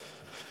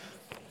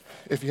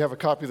If you have a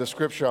copy of the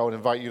scripture, I would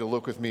invite you to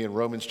look with me in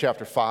Romans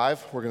chapter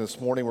 5.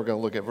 This morning we're going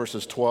to look at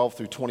verses 12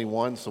 through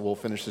 21, so we'll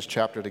finish this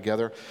chapter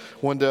together.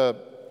 I wanted to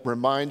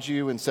remind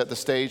you and set the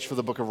stage for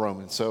the book of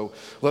Romans. So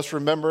let's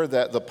remember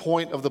that the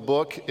point of the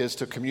book is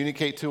to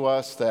communicate to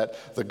us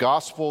that the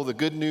gospel, the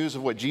good news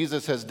of what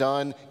Jesus has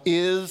done,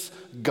 is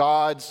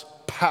God's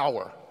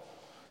power.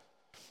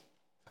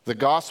 The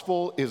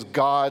gospel is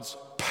God's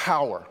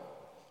power.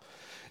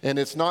 And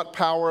it's not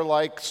power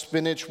like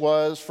spinach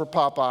was for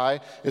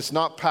Popeye. It's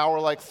not power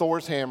like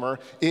Thor's hammer.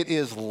 It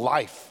is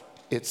life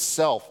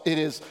itself. It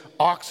is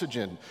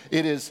oxygen.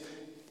 It is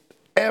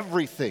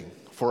everything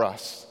for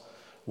us.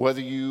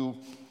 Whether you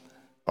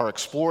are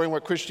exploring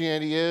what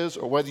Christianity is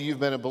or whether you've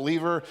been a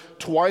believer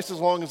twice as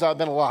long as I've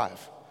been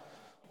alive,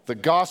 the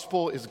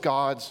gospel is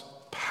God's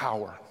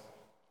power.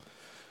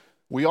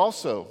 We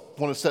also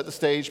want to set the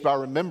stage by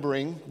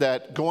remembering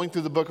that going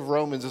through the book of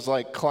Romans is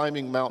like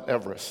climbing Mount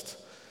Everest.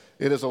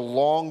 It is a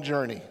long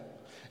journey.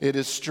 It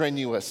is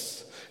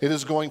strenuous. It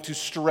is going to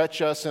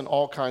stretch us in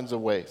all kinds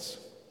of ways.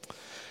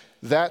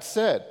 That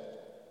said,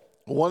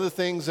 one of the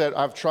things that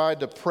I've tried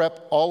to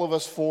prep all of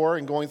us for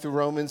in going through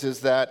Romans is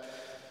that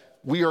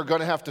we are going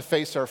to have to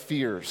face our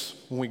fears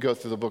when we go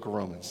through the book of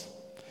Romans.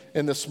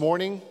 And this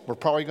morning, we're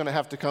probably going to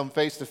have to come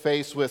face to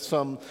face with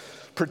some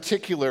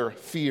particular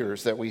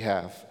fears that we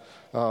have.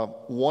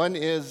 One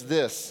is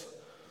this: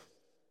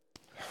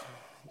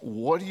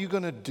 what are you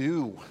going to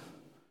do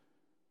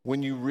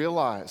when you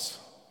realize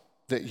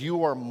that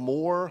you are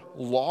more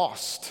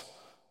lost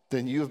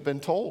than you have been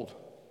told?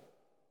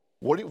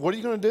 What are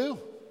you going to do?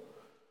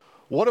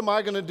 What am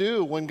I going to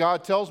do when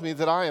God tells me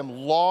that I am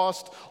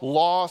lost,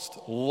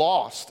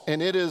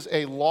 and it is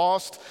a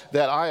lost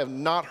that I have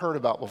not heard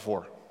about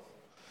before?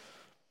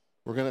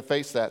 We're going to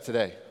face that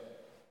today.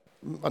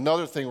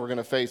 Another thing we're going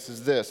to face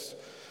is this: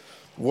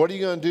 what are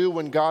you going to do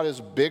when God is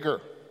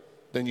bigger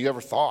than you ever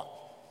thought?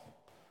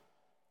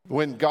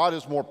 When God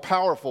is more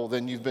powerful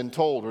than you've been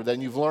told or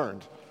than you've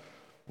learned?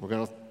 We're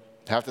going to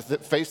have to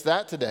face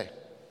that today.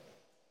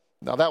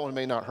 Now, that one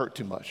may not hurt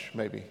too much,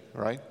 maybe,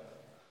 right?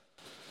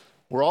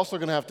 We're also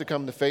going to have to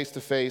come to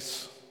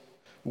face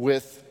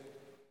with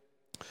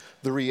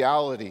the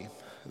reality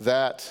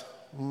that,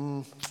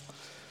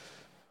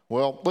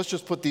 let's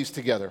just put these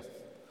together.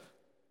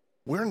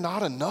 We're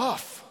not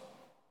enough.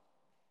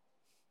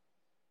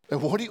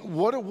 And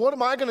what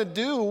am I going to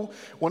do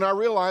when I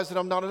realize that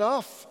I'm not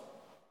enough?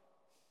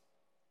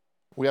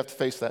 We have to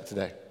face that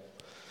today.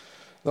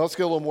 Now let's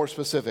get a little more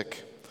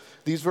specific.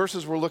 These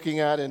verses we're looking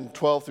at in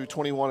 12 through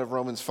 21 of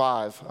Romans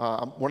 5,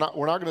 we're not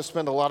going to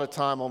spend a lot of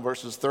time on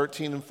verses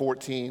 13 and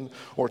 14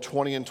 or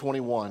 20 and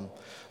 21.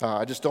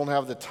 I just don't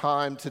have the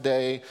time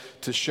today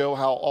to show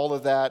how all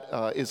of that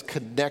is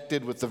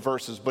connected with the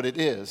verses, but it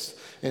is.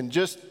 And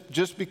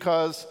just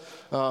because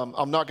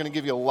I'm not going to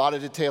give you a lot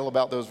of detail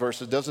about those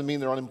verses doesn't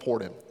mean they're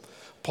unimportant.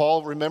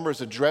 Paul, remember,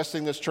 is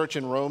addressing this church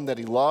in Rome that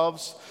he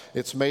loves.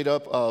 It's made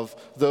up of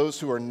those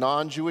who are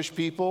non-Jewish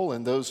people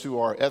and those who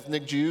are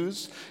ethnic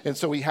Jews. And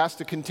so he has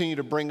to continue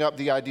to bring up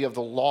the idea of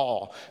the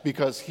law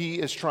because he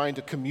is trying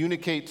to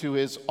communicate to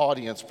his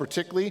audience,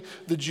 particularly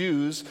the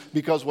Jews,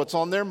 because what's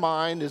on their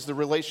mind is the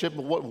relationship.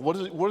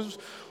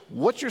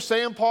 What you're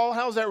saying, Paul,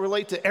 how does that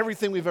relate to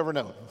everything we've ever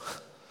known?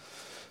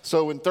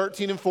 So in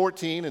 13 and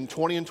 14 and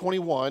 20 and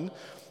 21,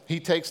 he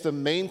takes the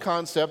main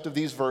concept of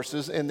these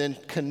verses and then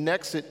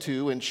connects it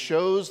to and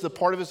shows the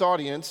part of his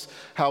audience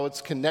how it's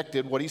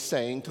connected, what he's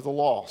saying, to the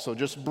law. So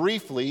just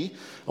briefly,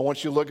 I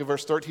want you to look at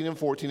verse 13 and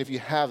 14 if you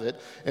have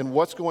it. And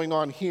what's going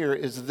on here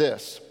is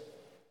this.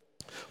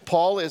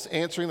 Paul is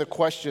answering the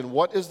question,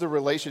 what is the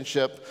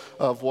relationship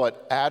of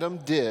what Adam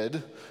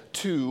did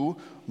to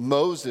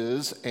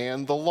Moses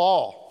and the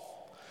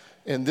law?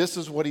 And this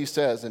is what he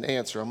says in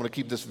answer. I'm going to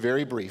keep this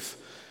very brief.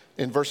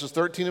 In verses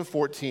 13 and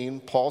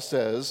 14, Paul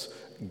says,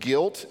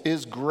 guilt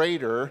is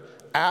greater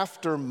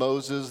after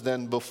Moses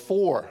than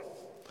before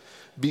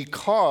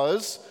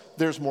because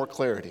there's more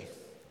clarity.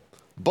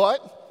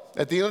 But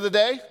at the end of the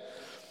day,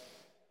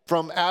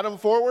 from Adam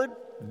forward,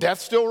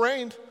 death still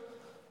reigned.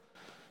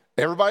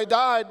 Everybody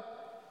died.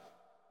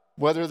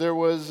 Whether there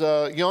was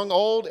young,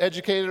 old,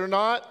 educated or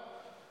not,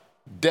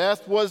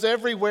 death was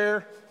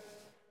everywhere.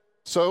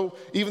 So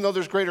even though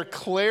there's greater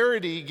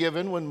clarity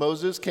given when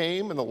Moses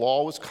came and the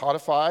law was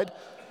codified,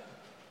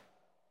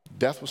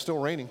 death was still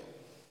reigning.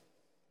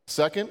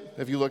 Second,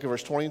 if you look at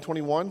verse 20 and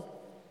 21,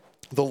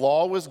 the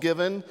law was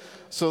given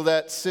so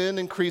that sin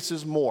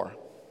increases more.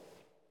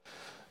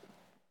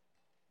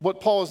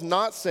 What Paul is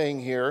not saying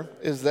here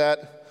is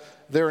that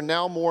there are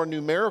now more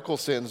numerical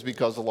sins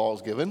because the law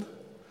is given.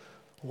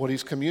 What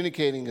he's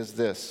communicating is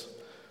this.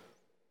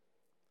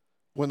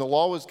 When the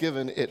law was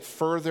given, it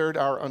furthered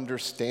our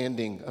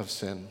understanding of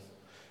sin.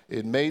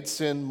 It made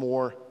sin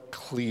more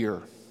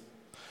clear.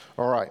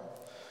 All right.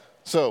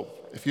 So,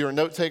 if you're a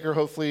note taker,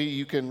 hopefully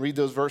you can read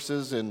those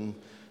verses and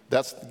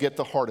get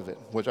the heart of it,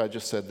 which I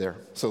just said there.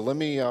 So let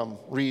me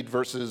read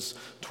verses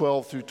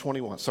 12 through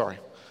 21.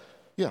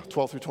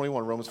 12 through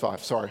 21, Romans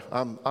 5.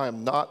 I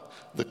am not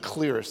the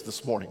clearest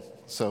this morning.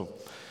 So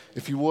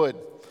if you would,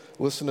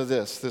 listen to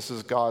this. This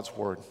is God's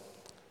word.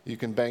 You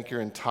can bank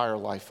your entire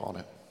life on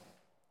it.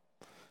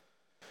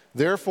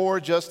 Therefore,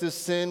 just as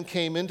sin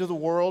came into the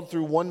world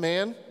through one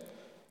man,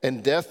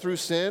 and death through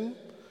sin,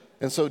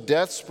 and so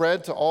death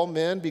spread to all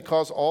men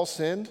because all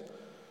sinned.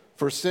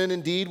 For sin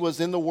indeed was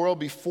in the world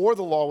before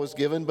the law was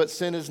given, but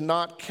sin is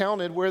not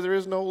counted where there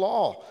is no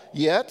law.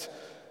 Yet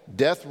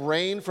death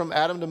reigned from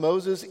Adam to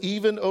Moses,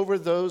 even over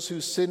those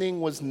whose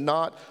sinning was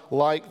not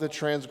like the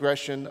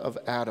transgression of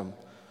Adam,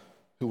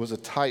 who was a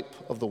type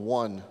of the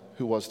one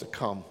who was to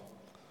come.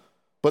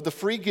 But the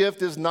free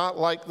gift is not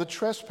like the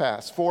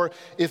trespass. For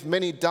if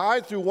many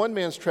died through one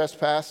man's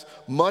trespass,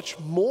 much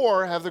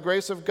more have the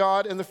grace of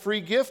God and the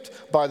free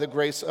gift by the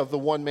grace of the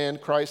one man,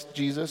 Christ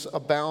Jesus,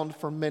 abound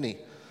for many.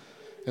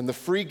 And the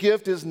free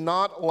gift is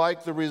not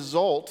like the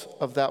result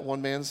of that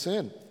one man's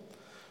sin.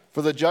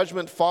 For the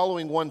judgment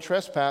following one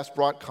trespass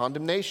brought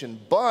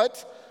condemnation,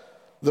 but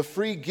the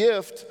free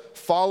gift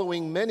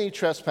following many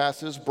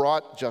trespasses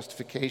brought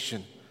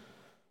justification.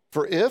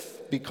 For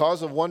if,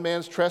 because of one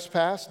man's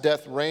trespass,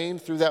 death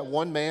reigned through that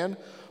one man,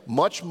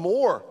 much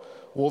more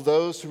will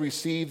those who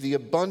receive the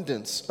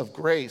abundance of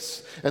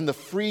grace and the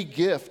free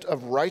gift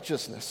of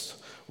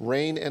righteousness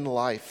reign in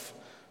life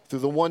through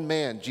the one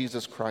man,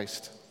 Jesus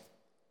Christ.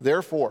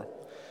 Therefore,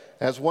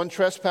 as one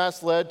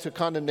trespass led to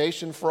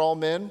condemnation for all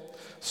men,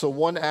 so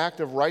one act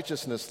of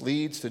righteousness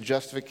leads to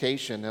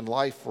justification and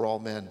life for all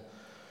men.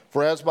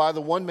 For as by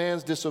the one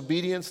man's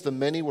disobedience the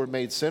many were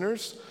made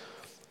sinners,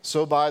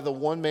 so by the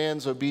one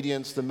man's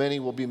obedience the many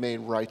will be made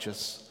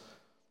righteous.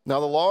 Now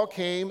the law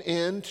came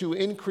in to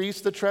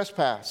increase the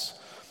trespass,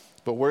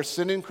 but where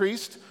sin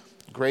increased,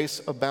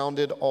 grace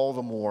abounded all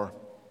the more.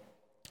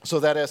 So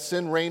that as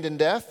sin reigned in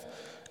death,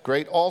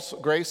 grace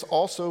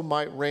also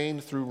might reign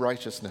through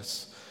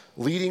righteousness,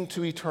 leading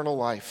to eternal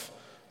life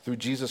through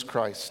Jesus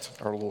Christ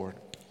our Lord.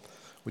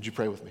 Would you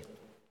pray with me?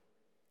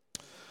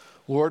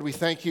 Lord, we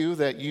thank you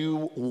that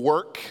you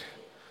work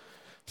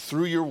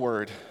through your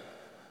word.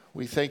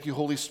 We thank you,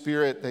 Holy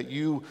Spirit, that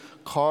you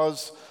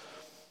cause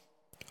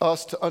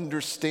us to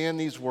understand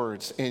these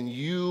words and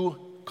you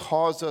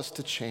cause us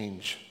to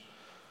change.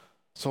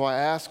 So I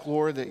ask,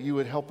 Lord, that you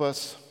would help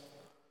us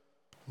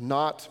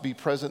not be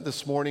present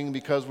this morning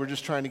because we're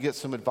just trying to get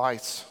some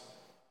advice.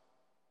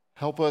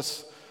 Help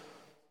us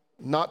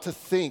not to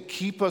think,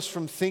 keep us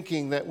from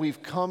thinking that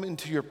we've come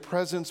into your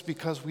presence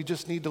because we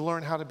just need to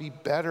learn how to be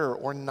better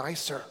or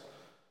nicer.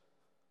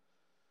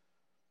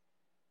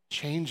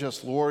 Change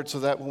us, Lord,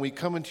 so that when we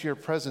come into your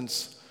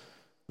presence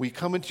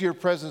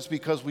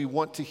because we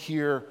want to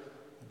hear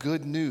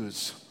good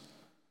news.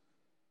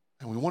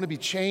 And we want to be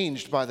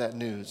changed by that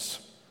news.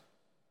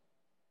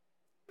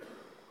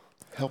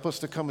 Help us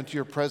to come into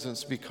your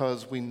presence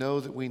because we know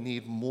that we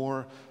need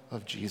more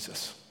of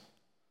Jesus.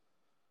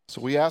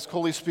 So we ask,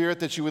 Holy Spirit,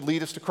 that you would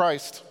lead us to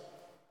Christ.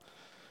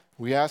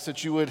 We ask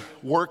that you would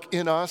work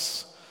in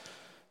us,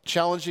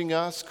 challenging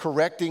us,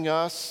 correcting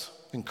us,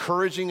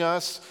 encouraging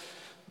us,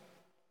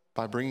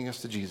 by bringing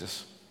us to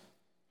Jesus.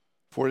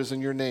 For it is in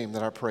your name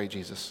that I pray,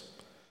 Jesus.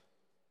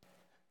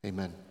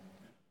 Amen.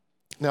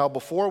 Now,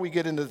 before we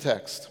get into the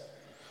text,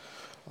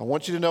 I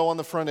want you to know on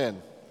the front end,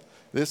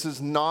 this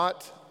is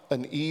not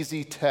an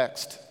easy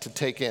text to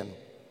take in.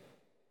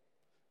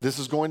 This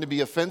is going to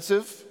be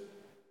offensive,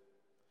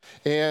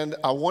 and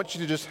I want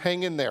you to just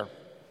hang in there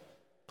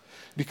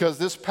because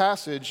this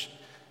passage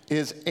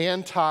is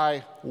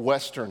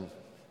anti-Western.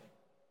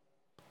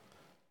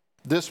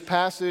 This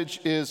passage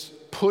is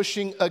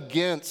pushing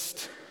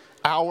against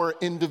our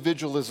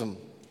individualism.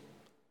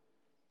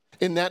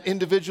 And that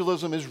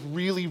individualism is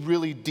really,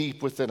 really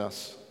deep within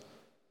us.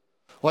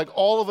 Like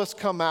all of us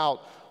come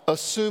out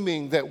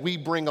assuming that we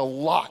bring a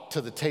lot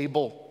to the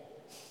table.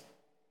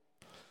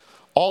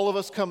 All of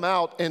us come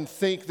out and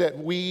think that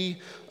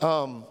we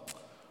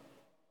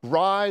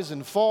rise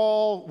and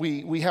fall,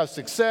 we have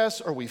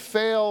success or we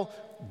fail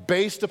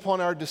based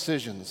upon our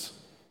decisions,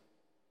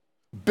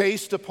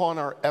 based upon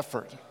our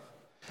effort,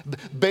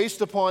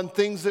 based upon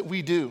things that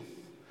we do.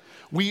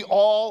 We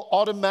all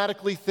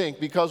automatically think,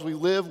 because we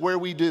live where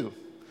we do,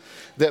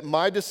 that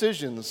my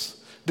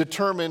decisions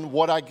determine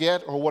what I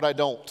get or what I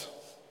don't.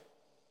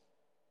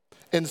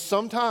 And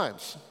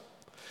sometimes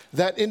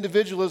that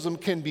individualism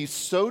can be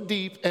so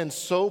deep and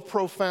so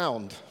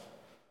profound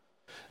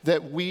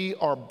that we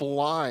are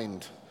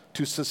blind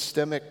to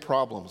systemic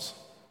problems,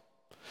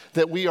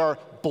 that we are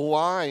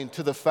blind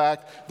to the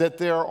fact that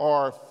there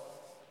are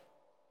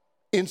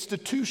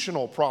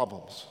institutional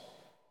problems,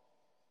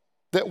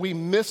 that we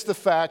miss the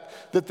fact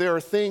that there are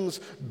things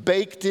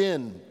baked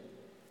in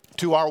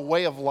to our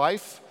way of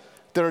life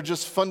that are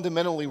just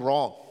fundamentally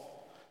wrong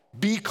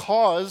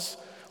because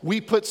we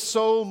put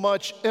so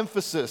much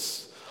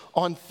emphasis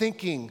on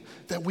thinking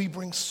that we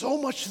bring so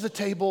much to the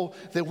table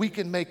that we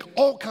can make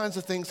all kinds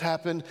of things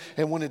happen,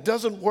 and when it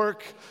doesn't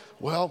work,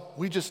 well,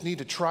 we just need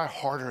to try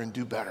harder and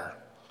do better.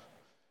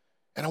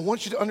 And I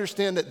want you to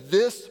understand that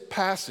this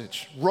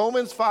passage,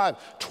 Romans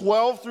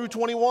 5:12 through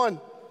 21,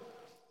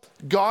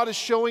 God is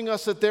showing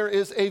us that there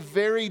is a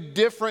very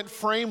different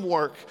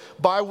framework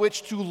by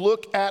which to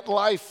look at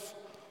life.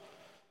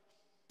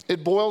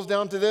 It boils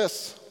down to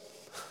this.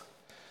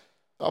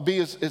 I'll be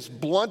as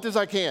blunt as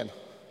I can.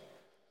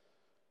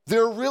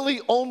 There are really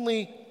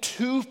only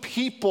two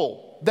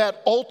people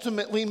that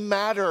ultimately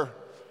matter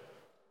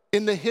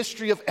in the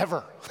history of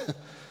ever.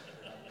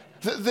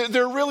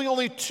 There are really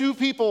only two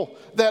people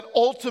that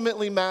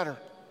ultimately matter.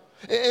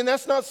 And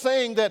that's not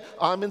saying that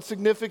I'm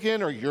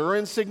insignificant or you're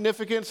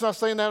insignificant. It's not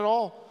saying that at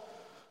all.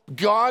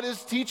 God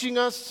is teaching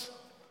us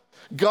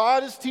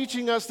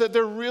that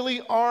there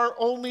really are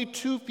only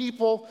two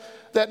people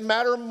that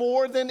matter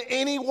more than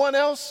anyone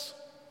else.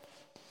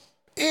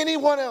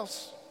 Anyone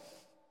else.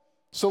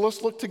 So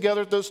let's look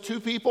together at those two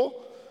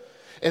people,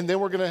 and then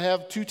we're going to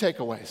have two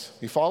takeaways.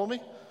 You follow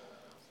me?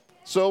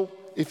 So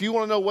if you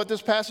want to know what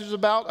this passage is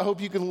about, I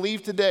hope you can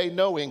leave today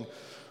knowing,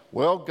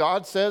 well,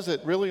 God says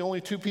that really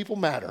only two people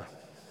matter.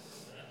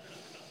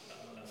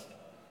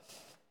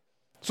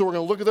 So we're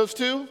going to look at those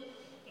two,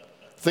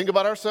 think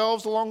about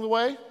ourselves along the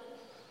way,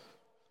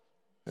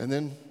 and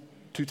then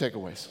two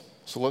takeaways.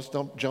 So let's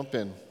jump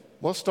in.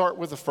 Let's start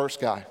with the first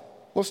guy.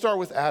 Let's start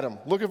with Adam.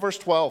 Look at verse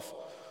 12.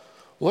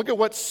 Look at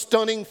what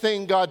stunning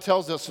thing God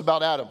tells us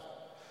about Adam.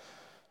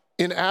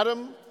 In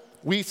Adam,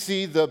 we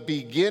see the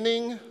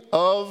beginning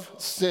of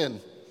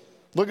sin.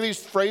 Look at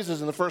these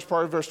phrases in the first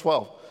part of verse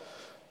 12.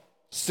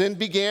 Sin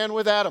began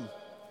with Adam.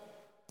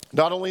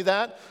 Not only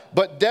that,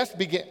 but death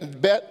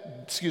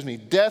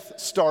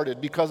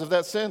started because of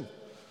that sin.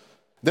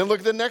 Then look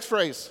at the next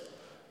phrase.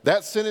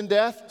 That sin and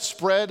death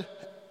spread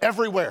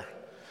everywhere,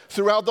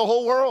 throughout the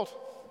whole world.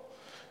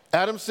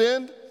 Adam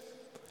sinned.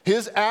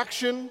 His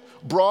action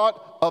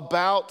brought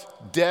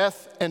about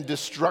death and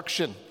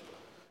destruction,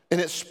 and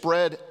it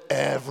spread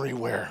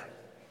everywhere.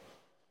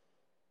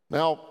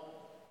 Now,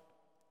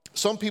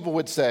 some people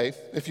would say,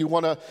 if you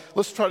want to,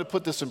 let's try to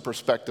put this in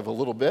perspective a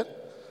little bit.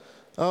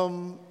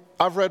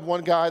 I've read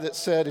one guy that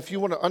said, if you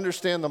want to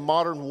understand the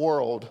modern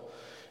world,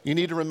 you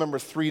need to remember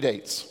three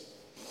dates: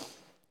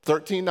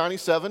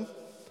 1397,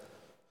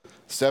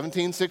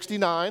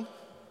 1769,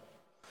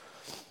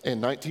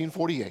 and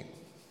 1948.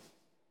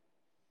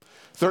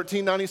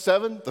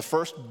 1397, the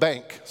first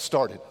bank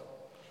started.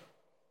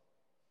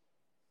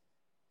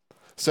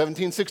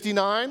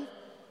 1769,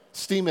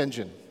 steam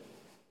engine.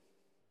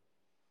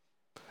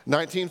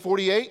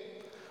 1948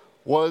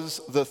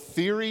 was the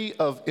theory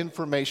of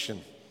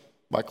information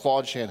by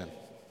Claude Shannon.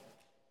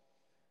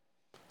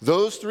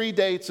 Those three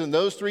dates and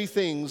those three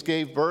things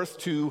gave birth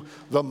to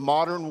the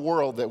modern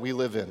world that we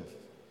live in.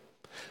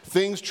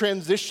 Things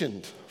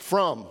transitioned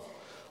from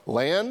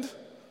land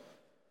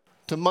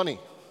to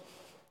money.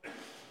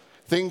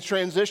 Things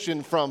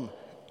transitioned from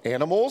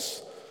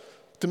animals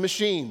to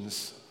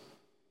machines.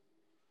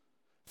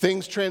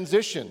 Things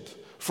transitioned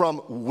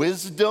from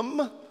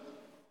wisdom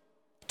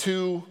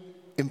to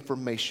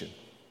information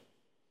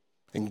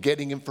and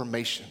getting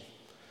information.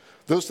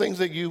 Those things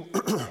that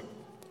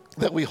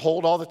that we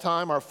hold all the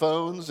time, our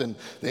phones and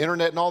the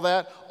internet and all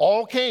that,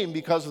 all came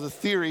because of the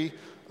theory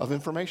of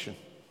information.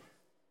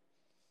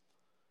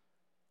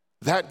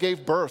 That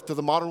gave birth to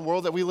the modern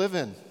world that we live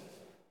in.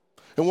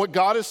 And what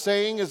God is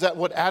saying is that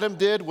what Adam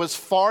did was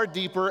far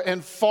deeper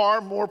and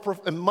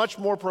much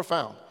more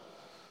profound.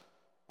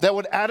 That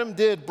what Adam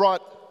did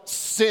brought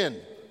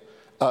sin,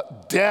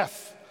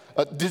 death,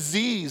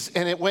 disease,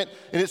 and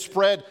it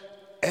spread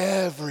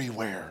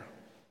everywhere,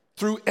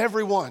 through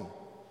everyone.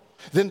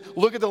 Then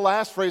look at the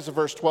last phrase of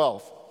verse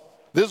 12.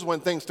 This is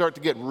when things start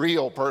to get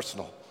real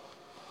personal.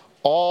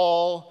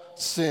 All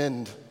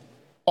sinned.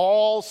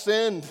 All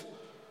sinned.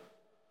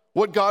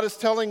 What God is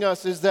telling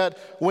us is that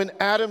when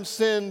Adam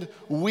sinned,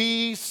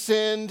 we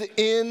sinned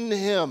in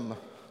him.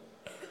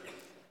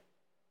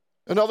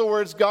 In other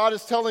words, God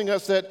is telling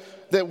us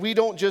that we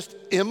don't just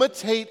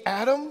imitate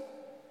Adam.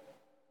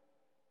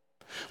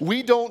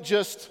 We don't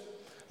just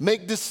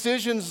make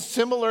decisions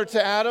similar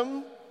to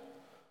Adam.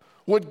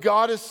 What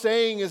God is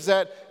saying is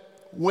that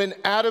when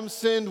Adam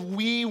sinned,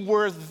 we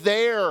were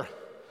there.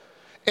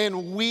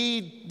 And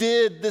we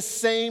did the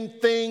same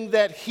thing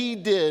that he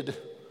did.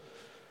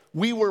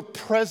 We were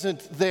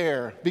present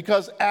there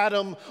because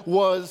Adam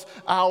was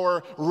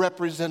our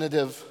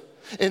representative.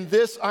 And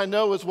this, I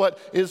know, is what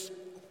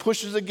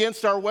pushes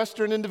against our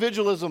Western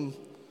individualism.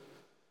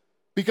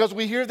 Because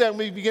we hear that and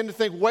we begin to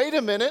think, wait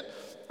a minute,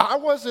 I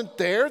wasn't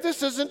there.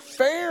 This isn't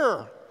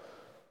fair.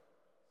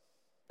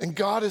 And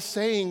God is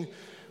saying,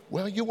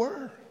 well, you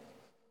were.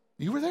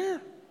 You were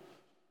there.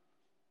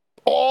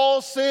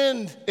 All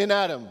sinned in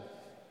Adam.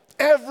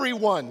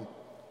 Everyone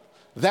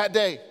that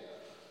day.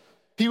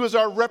 He was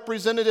our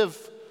representative.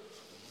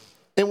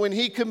 And when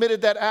he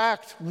committed that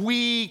act,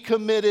 we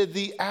committed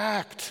the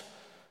act.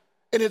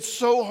 And it's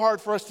so hard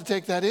for us to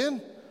take that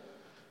in.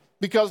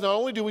 Because not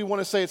only do we want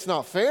to say it's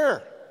not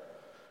fair,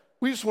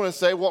 we just want to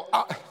say, well,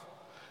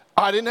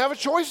 I didn't have a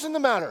choice in the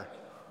matter.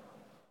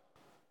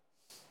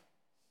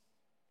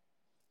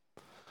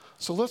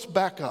 So let's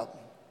back up.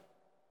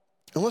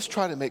 And let's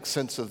try to make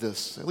sense of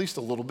this, at least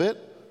a little bit.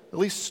 At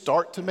least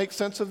start to make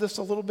sense of this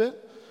a little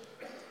bit.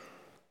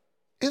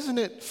 Isn't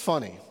it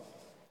funny?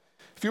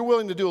 If you're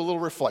willing to do a little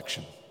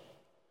reflection,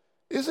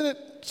 isn't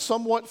it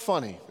somewhat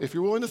funny, if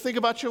you're willing to think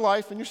about your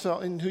life and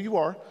yourself and who you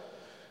are,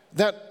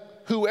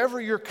 that whoever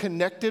you're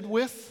connected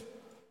with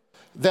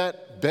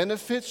that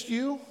benefits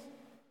you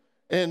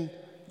and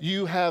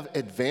you have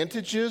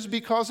advantages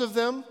because of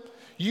them,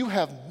 you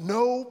have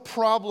no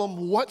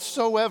problem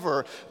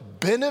whatsoever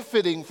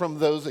benefiting from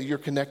those that you're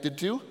connected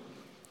to?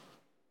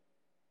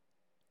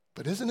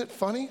 But isn't it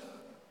funny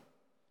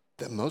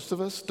that most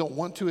of us don't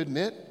want to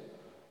admit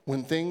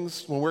when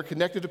we're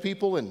connected to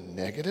people and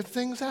negative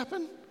things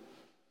happen?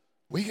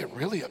 We get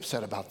really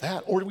upset about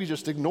that, or we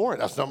just ignore it.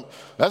 That's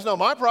not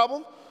my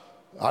problem.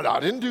 I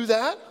didn't do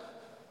that.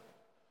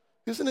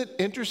 Isn't it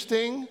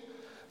interesting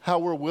how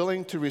we're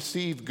willing to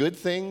receive good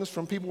things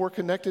from people we're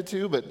connected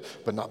to,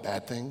 but not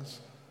bad things?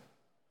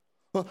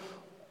 Well,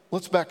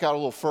 let's back out a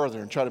little further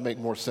and try to make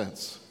more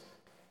sense.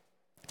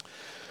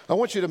 I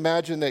want you to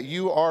imagine that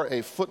you are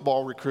a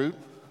football recruit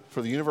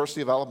for the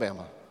University of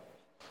Alabama.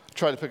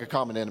 Try to pick a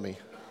common enemy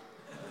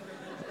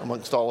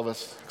amongst all of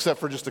us, except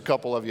for just a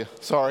couple of you.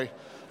 Sorry,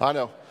 I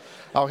know.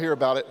 I'll hear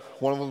about it.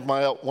 One of them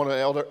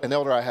is an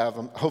elder I have.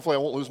 Hopefully I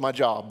won't lose my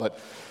job, but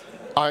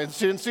I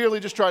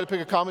sincerely just try to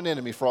pick a common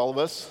enemy for all of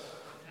us.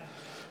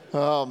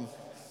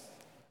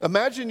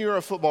 Imagine you're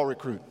a football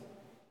recruit,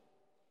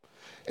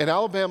 and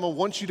Alabama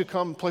wants you to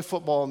come play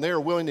football, and they are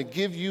willing to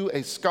give you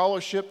a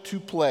scholarship to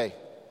play.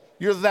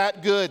 You're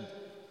that good.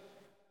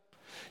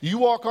 You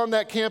walk on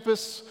that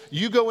campus,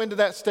 you go into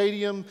that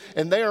stadium,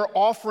 and they are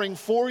offering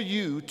for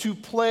you to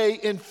play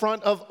in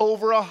front of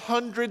over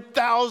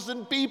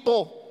 100,000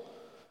 people.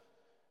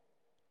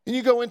 And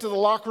you go into the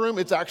locker room,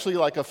 it's actually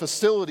like a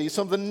facility,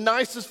 some of the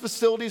nicest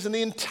facilities in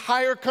the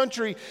entire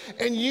country,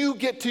 and you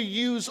get to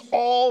use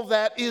all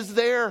that is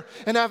there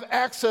and have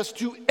access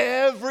to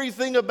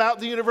everything about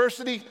the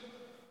university.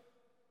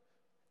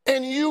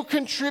 And you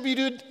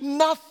contributed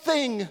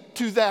nothing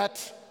to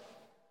that.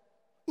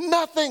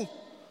 Nothing.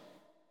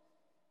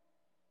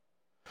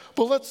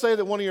 But let's say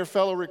that one of your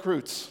fellow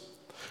recruits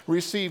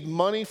received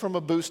money from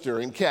a booster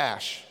in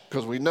cash,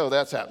 because we know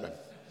that's happening.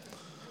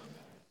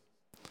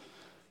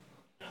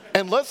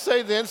 And let's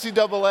say the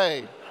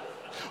NCAA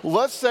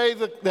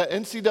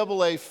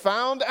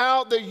found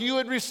out that you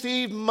had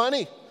received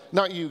money.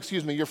 Not you,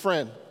 excuse me, your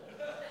friend.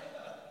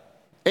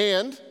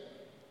 And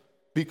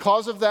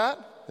because of that,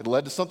 it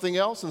led to something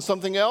else and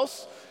something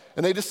else,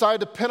 and they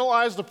decided to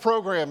penalize the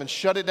program and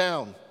shut it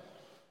down.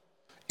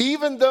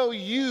 Even though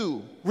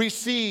you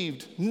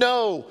received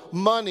no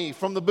money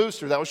from the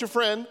booster, that was your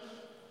friend,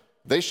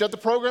 they shut the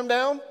program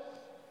down,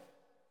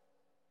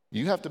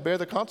 you have to bear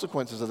the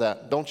consequences of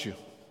that, don't you?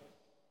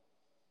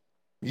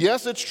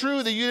 Yes, it's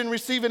true that you didn't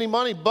receive any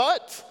money,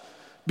 but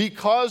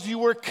because you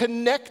were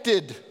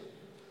connected,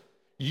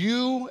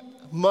 you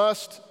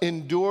must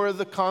endure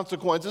the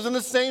consequences in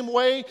the same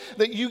way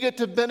that you get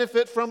to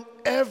benefit from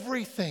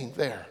everything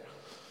there.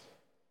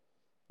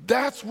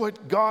 That's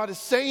what God is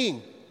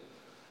saying,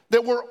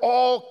 that we're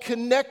all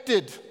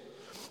connected.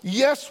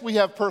 Yes, we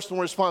have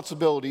personal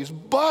responsibilities,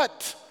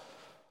 but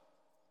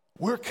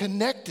we're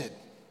connected.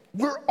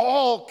 We're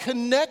all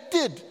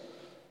connected.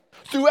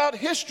 Throughout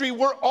history,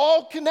 we're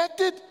all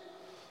connected.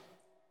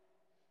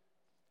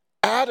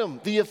 Adam,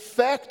 the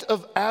effect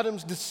of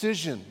Adam's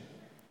decision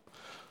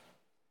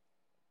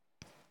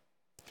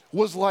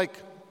was like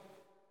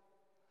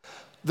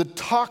the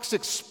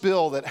toxic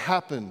spill that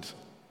happened.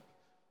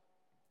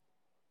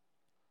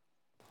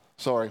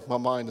 Sorry, my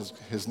mind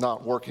is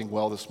not working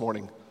well this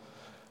morning.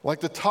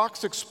 Like the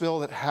toxic spill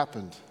that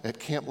happened at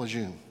Camp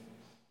Lejeune.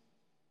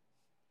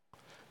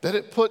 That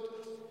it put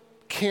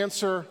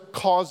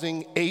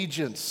cancer-causing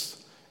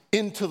agents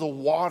into the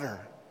water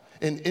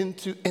and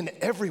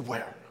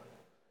everywhere.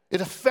 It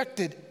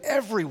affected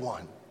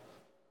everyone.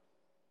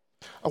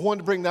 I wanted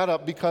to bring that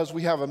up because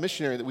we have a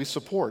missionary that we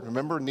support.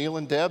 Remember Neil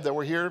and Deb that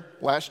were here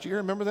last year?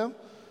 Remember them?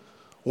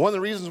 One of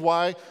the reasons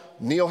why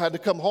Neil had to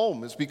come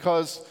home is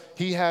because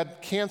he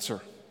had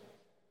cancer.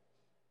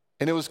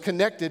 And it was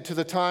connected to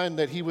the time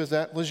that he was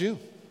at Lejeune.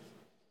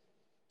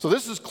 So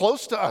this is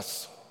close to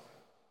us.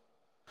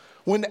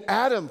 When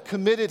Adam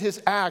committed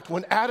his act,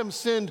 when Adam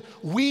sinned,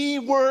 we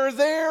were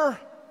there.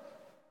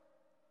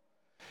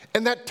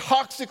 And that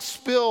toxic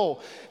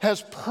spill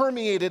has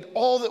permeated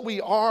all that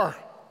we are.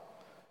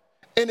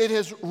 And it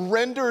has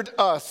rendered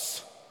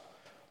us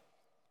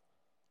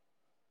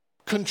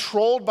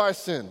controlled by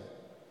sin.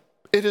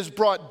 It has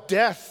brought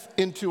death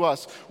into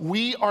us.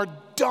 We are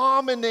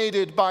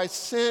dominated by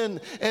sin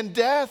and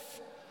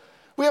death.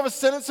 We have a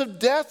sentence of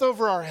death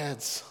over our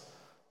heads.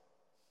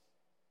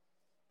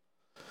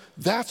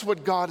 That's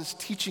what God is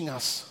teaching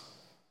us.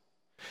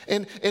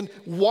 And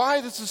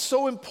why this is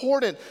so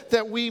important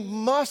that we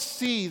must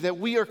see that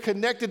we are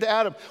connected to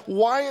Adam.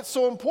 Why it's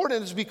so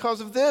important is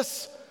because of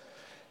this.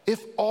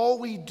 If all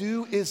we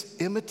do is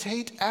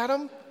imitate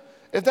Adam,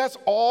 if that's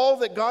all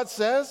that God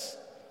says,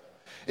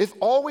 if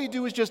all we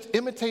do is just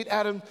imitate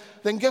Adam,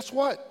 then guess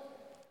what?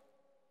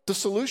 The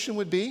solution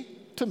would be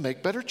to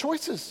make better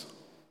choices.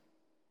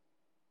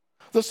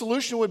 The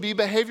solution would be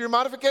behavior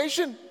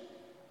modification.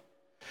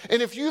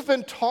 And if you've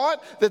been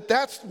taught that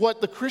that's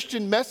what the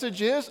Christian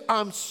message is,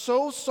 I'm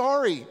so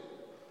sorry.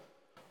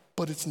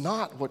 But it's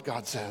not what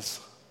God says.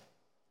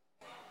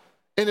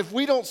 And if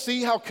we don't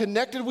see how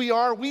connected we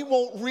are, we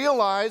won't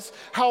realize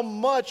how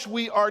much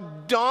we are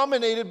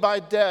dominated by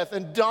death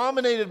and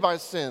dominated by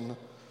sin,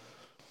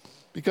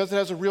 because it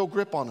has a real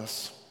grip on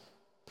us.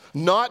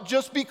 Not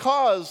just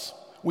because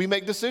we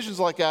make decisions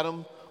like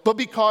Adam, but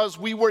because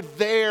we were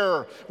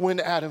there when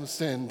Adam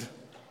sinned.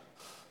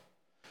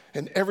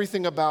 And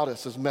everything about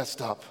us is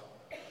messed up.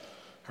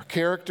 Our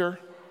character,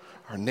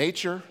 our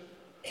nature,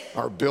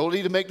 our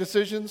ability to make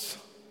decisions,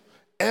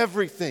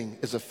 everything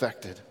is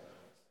affected.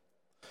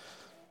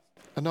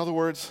 In other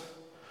words,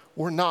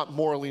 we're not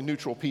morally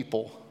neutral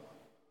people.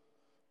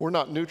 We're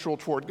not neutral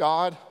toward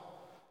God.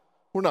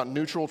 We're not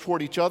neutral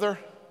toward each other.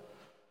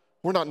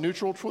 We're not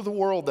neutral toward the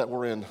world that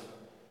we're in.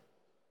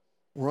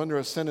 We're under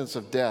a sentence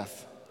of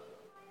death.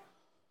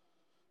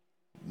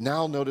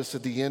 Now notice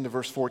at the end of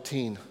verse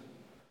 14,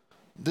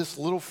 this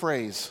little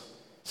phrase,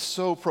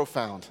 so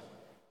profound.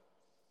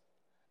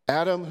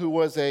 Adam, who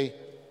was a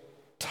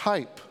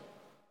type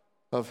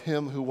of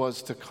him who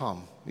was to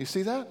come. You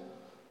see that?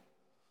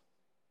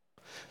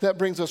 That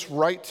brings us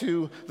right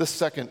to the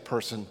second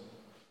person.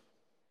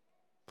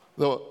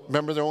 Though,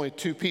 remember, there are only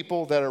two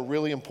people that are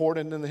really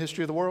important in the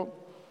history of the world?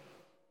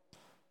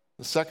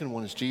 The second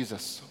one is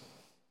Jesus.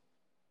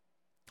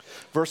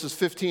 Verses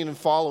 15 and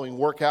following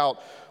work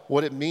out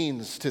what it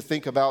means to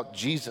think about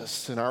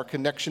Jesus and our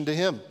connection to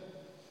him.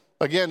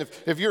 Again,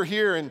 if you're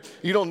here and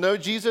you don't know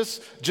Jesus,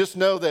 just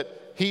know that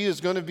he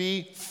is going to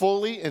be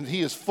fully, and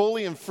he is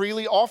fully and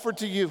freely offered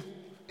to you.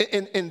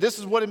 And this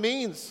is what it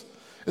means,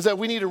 is that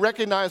we need to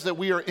recognize that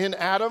we are in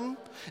Adam,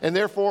 and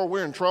therefore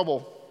we're in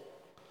trouble.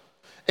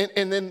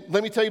 And then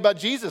let me tell you about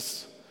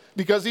Jesus,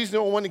 because he's the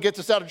only one that gets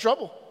us out of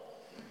trouble.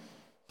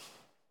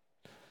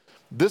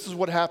 This is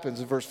what happens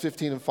in verse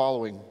 15 and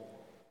following.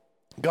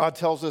 God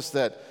tells us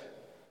that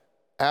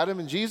Adam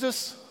and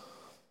Jesus,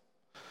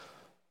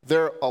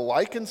 they're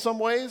alike in some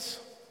ways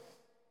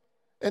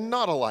and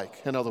not alike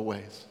in other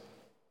ways.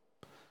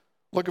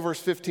 Look at verse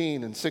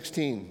 15 and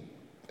 16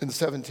 and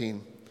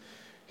 17.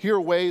 Here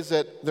are ways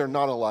that they're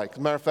not alike. As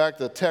a matter of fact,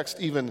 the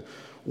text even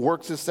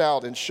works this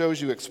out and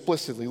shows you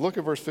explicitly. Look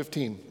at verse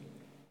 15.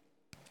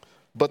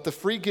 But the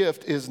free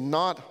gift is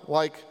not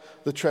like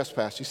the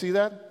trespass. You see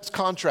that? It's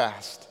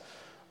contrast.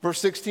 Verse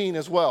 16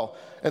 as well.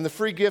 And the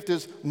free gift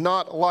is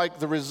not like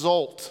the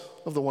result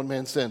of the one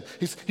man's sin.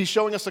 He's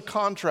showing us a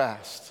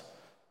contrast.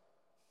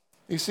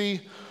 You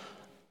see,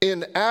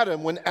 in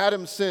Adam, when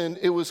Adam sinned,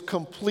 it was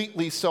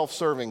completely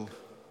self-serving.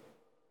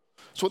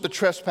 That's what the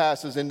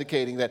trespass is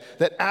indicating,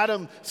 that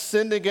Adam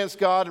sinned against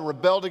God and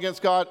rebelled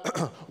against God.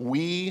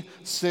 We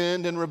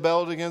sinned and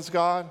rebelled against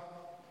God.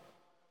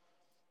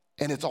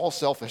 And it's all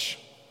selfish.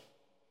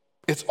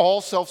 It's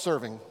all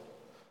self-serving.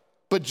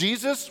 But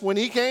Jesus, when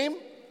he came,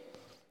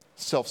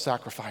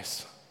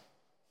 self-sacrifice.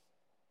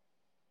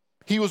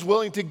 He was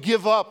willing to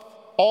give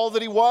up all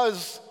that he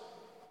was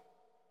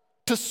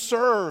to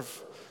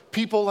serve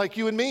people like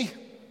you and me.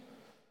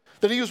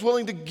 That he was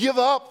willing to give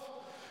up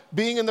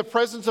being in the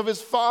presence of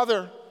his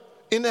Father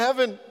in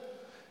heaven.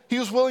 He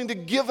was willing to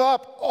give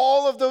up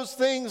all of those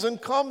things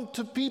and come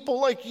to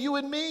people like you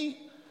and me,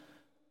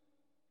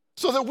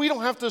 so that we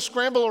don't have to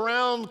scramble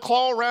around,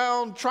 claw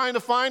around, trying to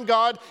find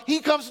God. He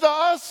comes to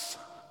us.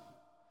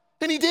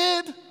 And he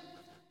did.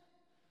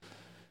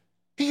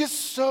 He is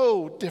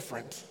so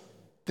different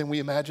than we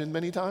imagined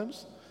many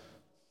times.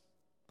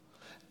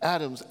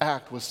 Adam's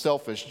act was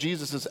selfish.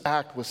 Jesus'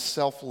 act was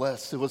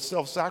selfless. It was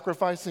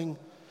self-sacrificing.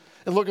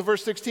 And look at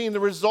verse 16. The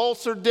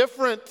results are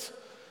different.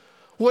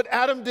 What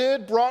Adam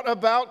did brought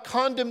about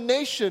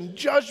condemnation,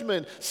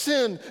 judgment,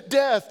 sin,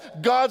 death,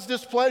 God's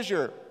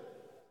displeasure.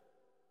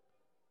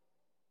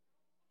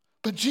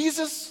 But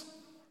Jesus,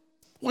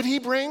 what he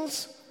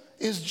brings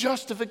is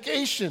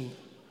justification.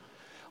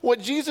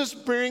 What Jesus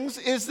brings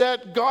is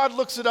that God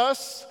looks at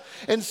us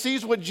and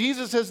sees what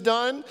Jesus has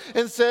done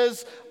and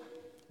says,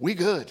 we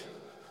good.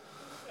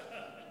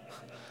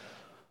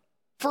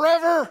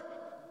 Forever.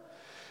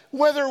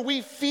 Whether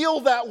we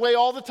feel that way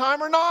all the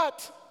time or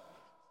not.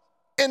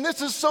 And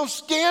this is so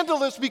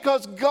scandalous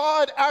because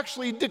God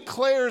actually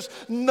declares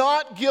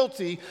not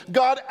guilty.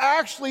 God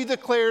actually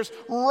declares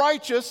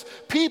righteous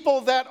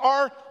people that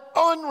are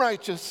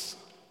unrighteous.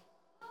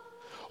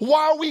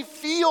 While we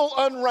feel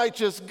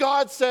unrighteous,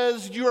 God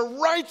says you're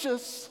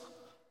righteous.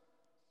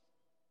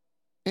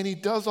 And he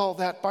does all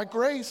that by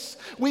grace.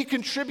 We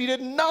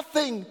contributed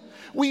nothing.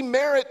 We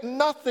merit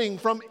nothing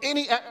from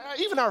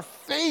even our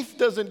faith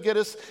doesn't get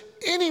us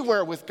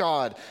anywhere with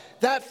God.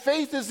 That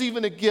faith is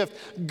even a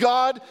gift.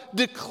 God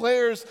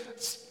declares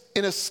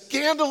in a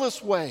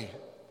scandalous way,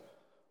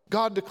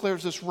 God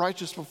declares us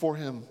righteous before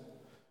him,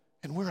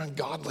 and we're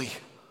ungodly.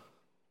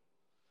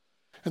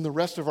 And the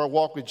rest of our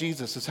walk with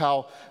Jesus is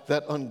how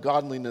that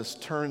ungodliness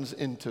turns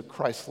into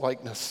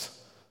Christ-likeness.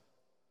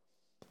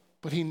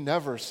 But he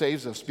never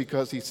saves us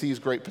because he sees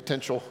great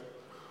potential.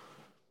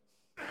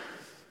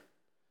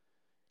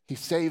 He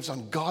saves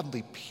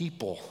ungodly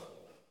people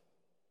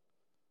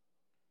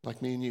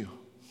like me and you.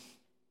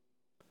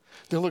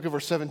 Then look at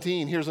verse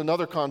 17. Here's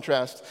another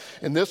contrast,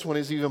 and this one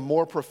is even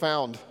more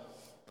profound.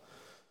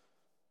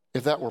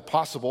 If that were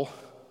possible,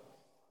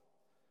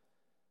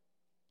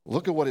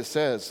 look at what it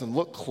says and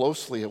look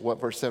closely at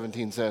what verse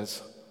 17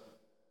 says.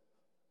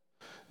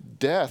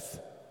 Death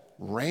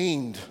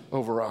reigned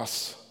over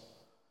us.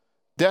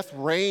 Death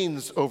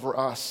reigns over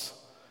us.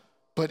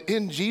 But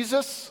in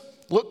Jesus,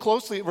 look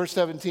closely at verse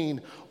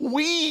 17,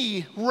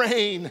 we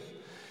reign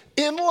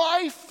in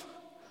life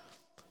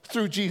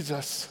through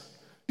Jesus.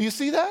 Do you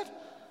see that?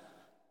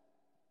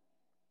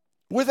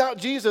 Without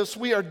Jesus,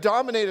 we are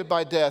dominated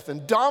by death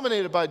and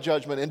dominated by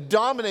judgment and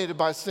dominated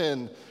by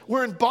sin.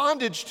 We're in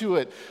bondage to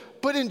it.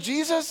 But in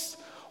Jesus,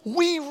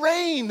 we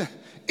reign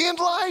in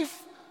life.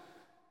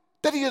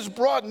 That he has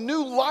brought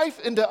new life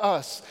into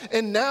us.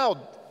 And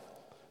now,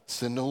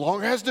 sin no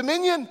longer has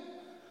dominion.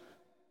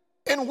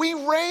 And we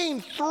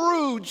reign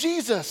through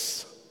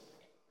Jesus.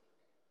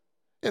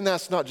 And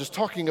that's not just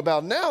talking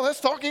about now,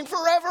 that's talking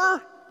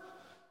forever.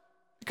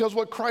 Because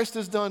what Christ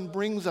has done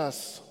brings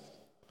us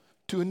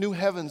to a new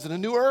heavens and a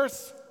new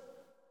earth,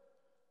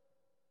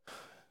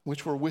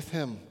 which we're with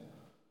him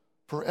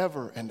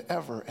forever and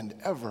ever and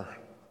ever.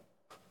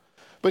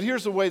 But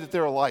here's the way that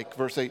they're alike,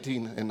 verse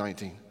 18 and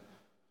 19.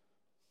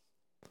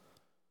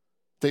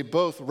 They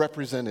both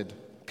represented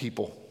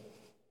people.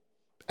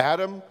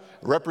 Adam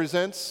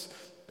represents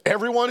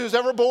everyone who's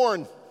ever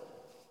born.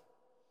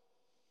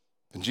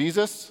 And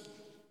Jesus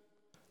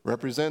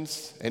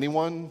represents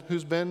anyone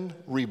who's been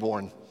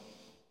reborn,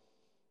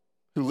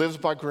 who lives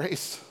by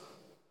grace,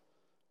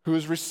 who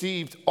has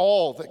received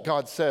all that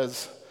God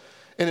says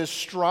and is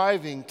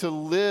striving to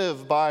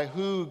live by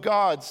who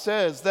God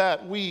says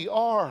that we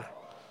are.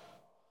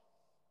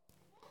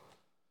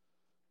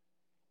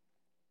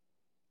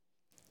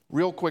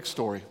 Real quick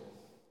story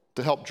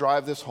to help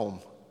drive this home.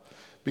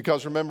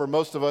 Because remember,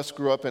 most of us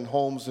grew up in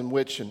homes in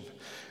which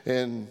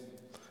and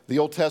the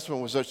Old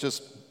Testament was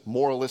just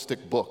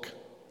moralistic book,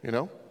 you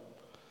know?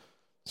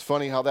 It's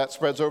funny how that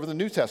spreads over the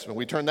New Testament.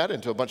 We turn that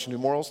into a bunch of new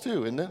morals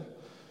too, isn't it?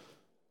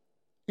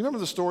 You remember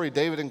the story of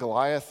David and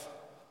Goliath?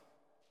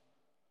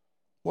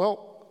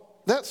 Well,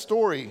 that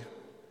story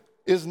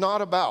is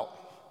not about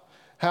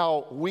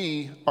how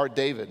we are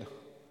David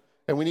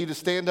and we need to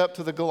stand up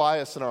to the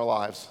Goliaths in our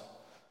lives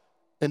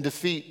and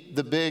defeat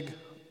the big,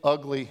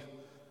 ugly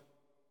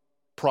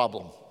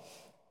problem.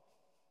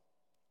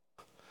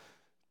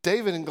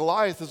 David and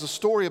Goliath is a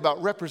story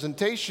about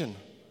representation.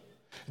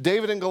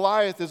 David and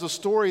Goliath is a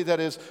story that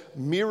is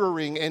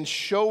mirroring and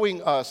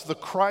showing us the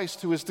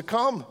Christ who is to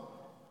come.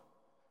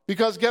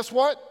 Because guess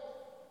what?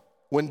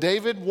 When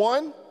David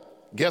won,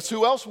 guess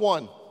who else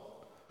won?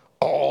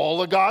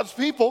 All of God's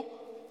people.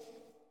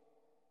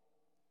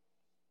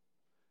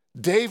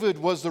 David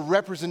was the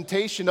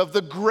representation of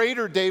the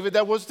greater David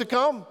that was to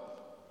come.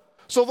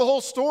 So the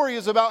whole story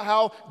is about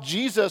how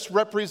Jesus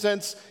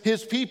represents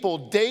his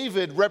people.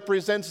 David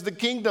represents the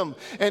kingdom.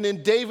 And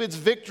in David's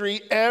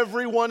victory,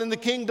 everyone in the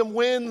kingdom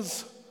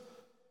wins.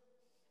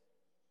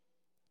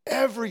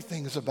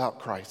 Everything is about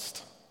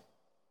Christ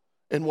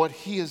and what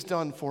he has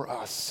done for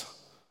us.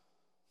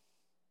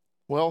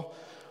 Well,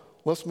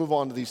 let's move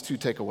on to these two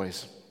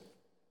takeaways.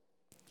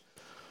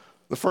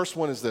 The first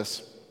one is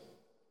this.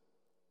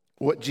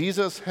 What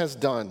Jesus has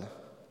done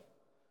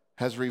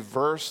has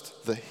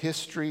reversed the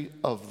history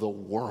of the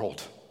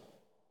world.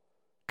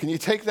 Can you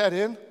take that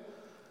in?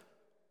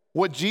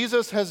 What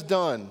Jesus has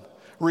done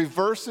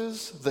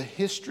reverses the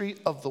history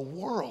of the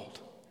world.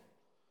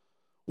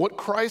 What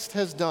Christ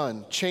has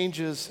done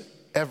changes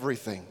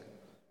everything.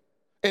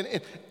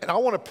 And I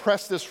want to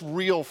press this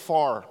real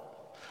far.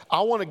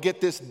 I want to get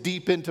this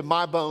deep into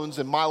my bones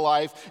and my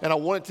life, and I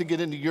want it to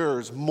get into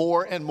yours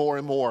more and more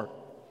and more.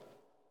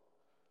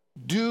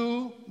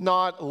 Do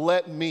not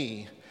let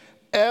me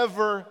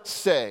ever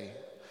say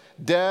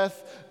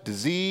death,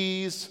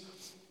 disease,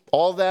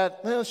 all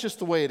that, well, it's just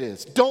the way it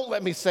is. Don't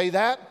let me say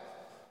that.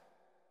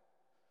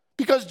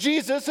 Because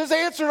Jesus has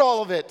answered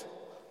all of it.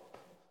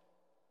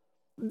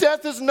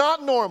 Death is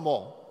not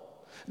normal.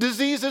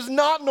 Disease is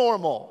not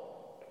normal.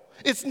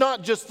 It's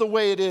not just the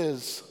way it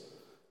is.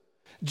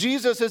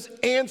 Jesus has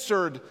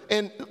answered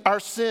our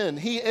sin.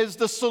 He is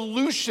the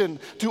solution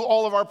to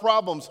all of our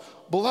problems.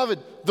 Beloved,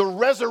 the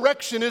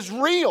resurrection is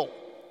real.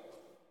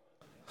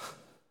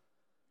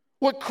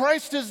 What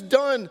Christ has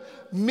done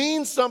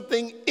means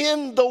something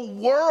in the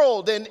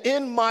world and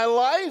in my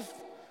life.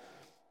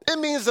 It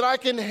means that I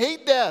can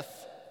hate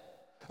death.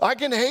 I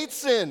can hate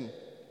sin.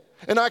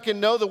 And I can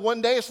know that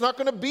one day it's not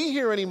going to be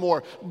here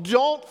anymore.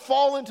 Don't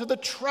fall into the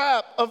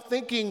trap of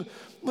thinking,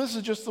 this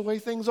is just the way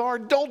things are.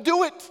 Don't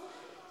do it.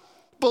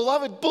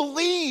 Beloved,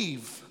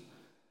 believe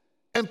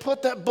and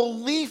put that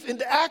belief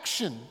into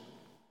action.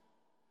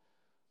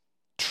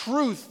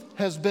 Truth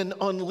has been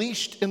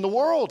unleashed in the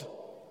world.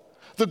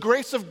 The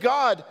grace of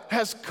God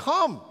has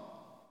come.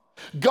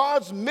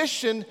 God's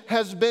mission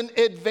has been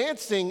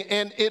advancing,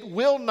 and it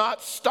will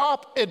not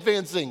stop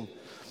advancing.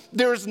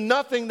 There is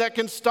nothing that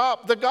can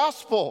stop the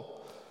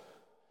gospel.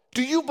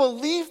 Do you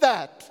believe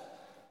that?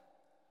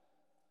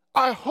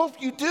 I hope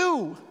you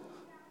do.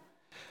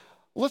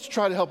 Let's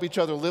try to help each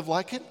other live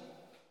like it.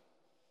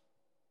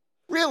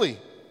 Really.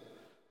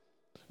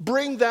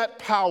 Bring that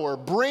power,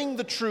 bring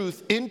the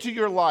truth into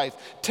your life.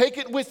 Take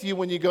it with you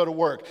when you go to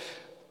work.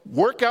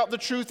 Work out the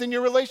truth in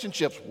your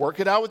relationships. Work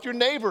it out with your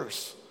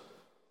neighbors.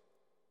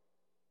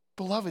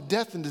 Beloved,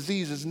 death and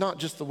disease is not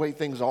just the way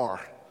things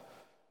are.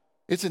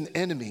 It's an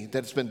enemy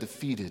that's been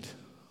defeated.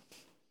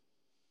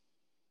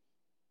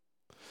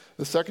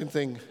 The second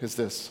thing is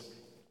this.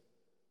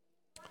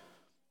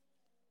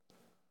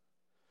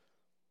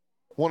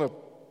 I'm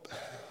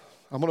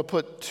going to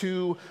put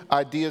two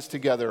ideas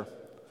together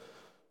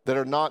that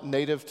are not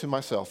native to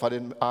myself. I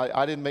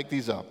didn't make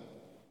these up.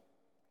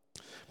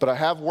 But I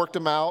have worked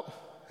them out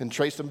and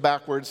traced them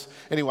backwards.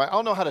 Anyway, I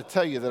don't know how to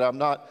tell you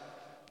that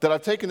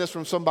I've taken this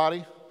from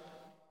somebody.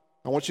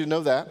 I want you to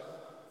know that.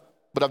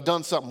 But I've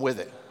done something with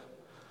it.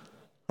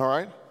 All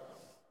right?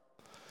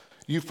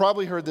 You've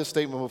probably heard this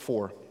statement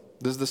before.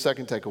 This is the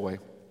second takeaway.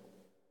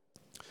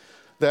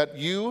 That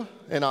you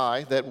and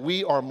I, that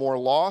we are more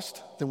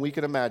lost than we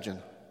could imagine.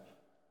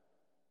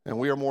 And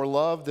we are more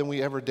loved than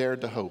we ever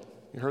dared to hope.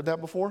 You heard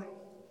that before?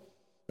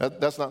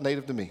 That's not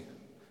native to me.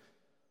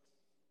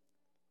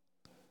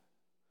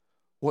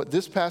 What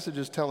this passage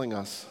is telling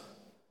us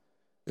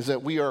is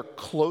that we are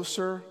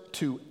closer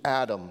to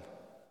Adam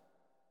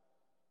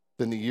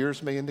than the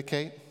years may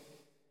indicate,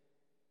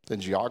 than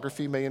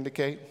geography may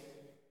indicate.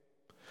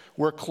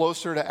 We're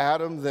closer to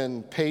Adam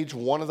than page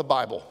 1 of the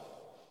Bible.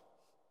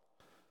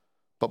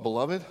 But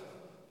beloved,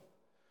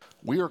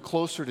 we are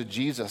closer to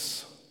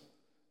Jesus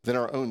than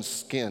our own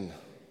skin,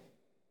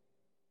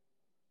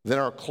 than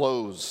our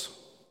clothes.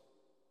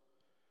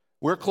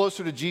 We're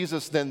closer to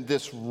Jesus than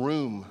this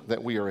room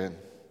that we are in.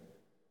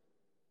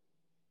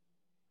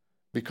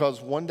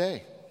 Because one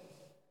day,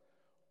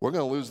 we're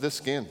going to lose this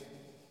skin.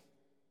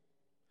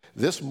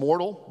 This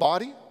mortal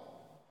body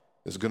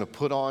is going to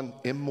put on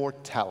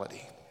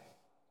immortality.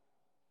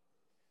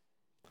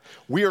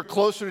 We are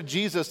closer to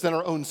Jesus than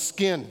our own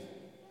skin.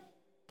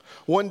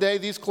 One day,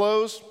 these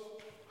clothes,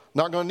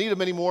 not going to need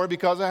them anymore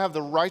because I have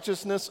the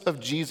righteousness of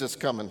Jesus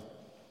coming.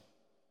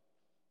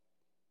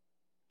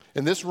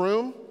 In this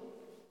room,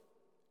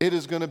 it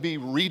is going to be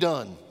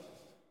redone.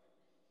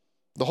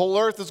 The whole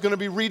earth is going to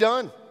be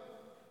redone.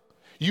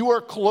 You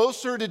are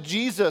closer to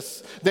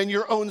Jesus than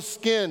your own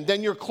skin,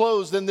 than your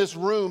clothes, than this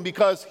room,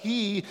 because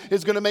he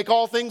is going to make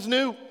all things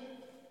new.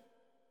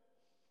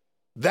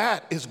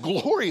 That is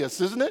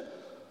glorious, isn't it?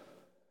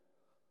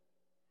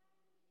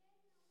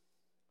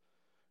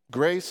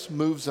 Grace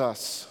moves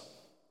us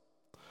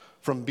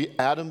from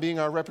Adam being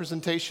our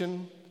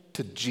representation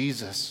to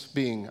Jesus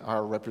being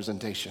our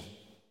representation.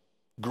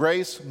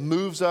 Grace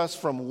moves us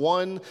from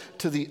one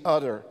to the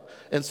other.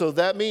 And so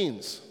that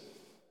means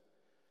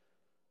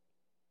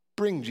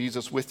bring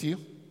Jesus with you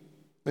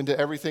into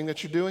everything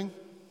that you're doing,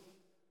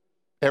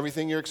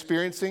 everything you're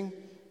experiencing,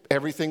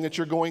 everything that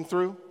you're going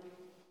through.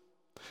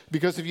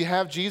 Because if you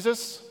have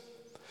Jesus,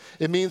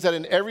 it means that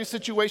in every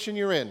situation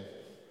you're in,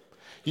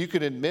 you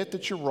can admit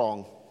that you're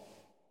wrong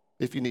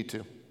if you need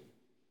to.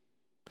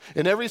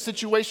 In every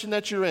situation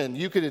that you're in,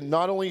 you can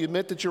not only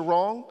admit that you're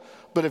wrong,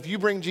 but if you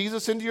bring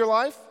Jesus into your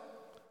life,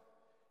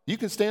 you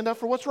can stand up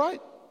for what's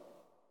right.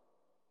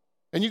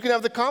 And you can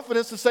have the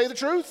confidence to say the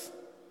truth.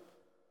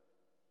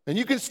 And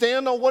you can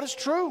stand on what is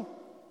true.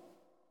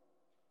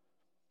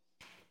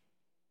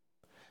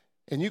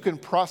 And you can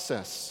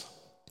process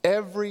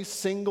every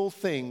single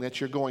thing that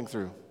you're going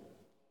through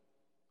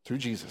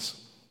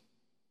Jesus.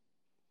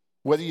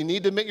 Whether you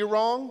need to admit you're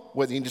wrong,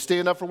 whether you need to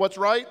stand up for what's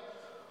right,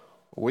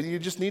 or whether you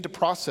just need to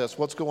process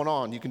what's going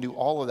on, you can do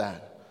all of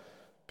that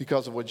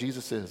because of what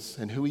Jesus is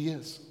and who he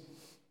is.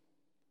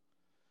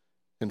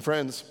 And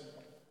friends,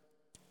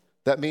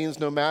 that means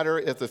no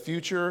matter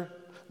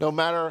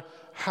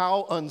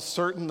how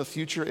uncertain the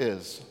future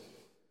is,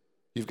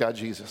 you've got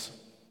Jesus.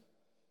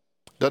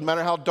 Doesn't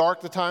matter how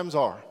dark the times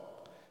are,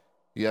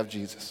 you have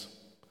Jesus.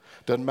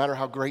 Doesn't matter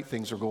how great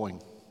things are going,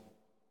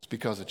 it's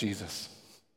because of Jesus.